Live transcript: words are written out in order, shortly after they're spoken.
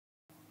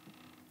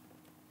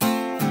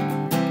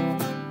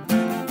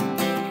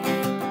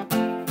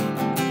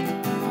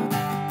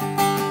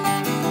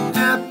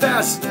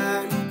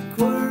9,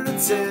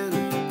 9:45,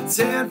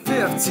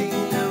 10:15,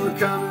 and we're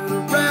coming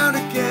around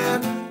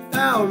again.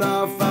 Out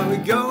off, are we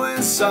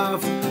going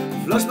soft?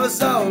 Flush my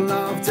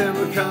Zoloft, and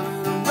we're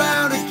coming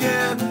around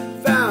again.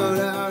 Found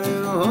out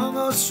and I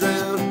almost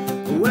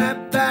drowned.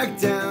 Went back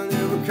down,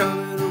 and we're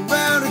coming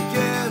around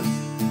again.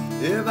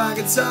 If I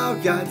could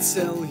talk, I'd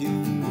tell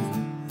you.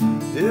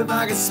 If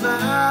I could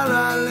smile,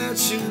 I'd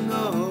let you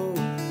know.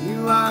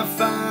 You are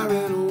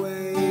firing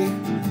away,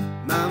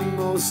 my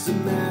most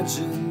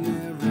imaginary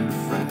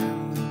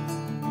friend.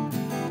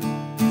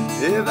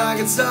 If I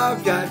could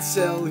talk, I'd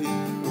tell you.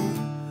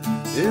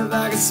 If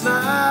I could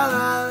smile,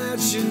 I'd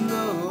let you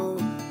know.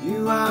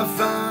 You are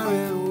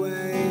firing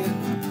away,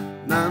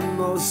 my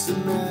most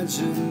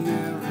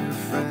imaginary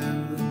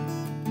friend.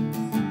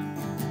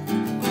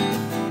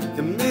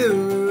 Khmer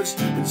Rouge,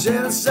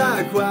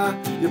 genocide, quoi?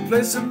 Your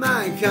place in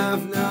Mein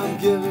Kampf. Now I'm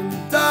giving the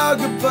dog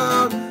a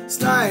bone.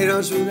 Slight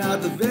hunch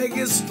without the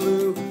vaguest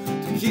clue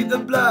to keep the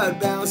blood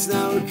balanced.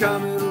 Now we're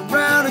coming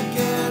around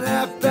again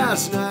at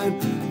past 9,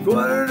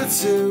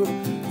 1:45,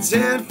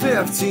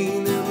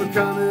 10:15, and we're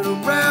coming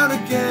around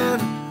again.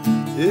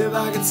 If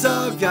I could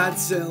talk, I'd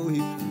tell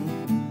you.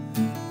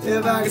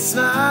 If I could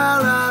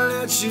smile, I'd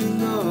let you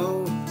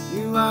know.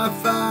 You are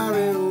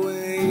firing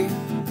away,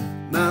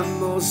 my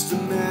most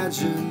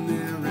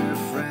imaginary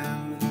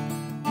friend.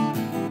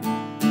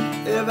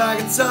 If I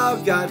could talk,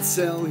 I'd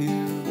tell you.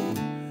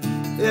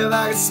 If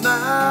I could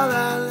smile,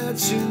 I'd let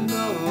you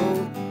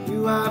know. You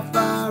are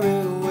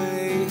firing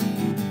away,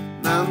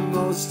 my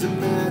most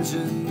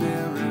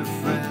imaginary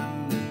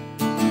friend.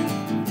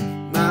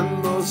 My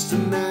most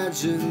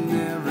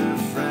imaginary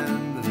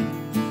friend.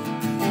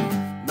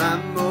 My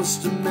most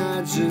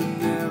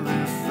imaginary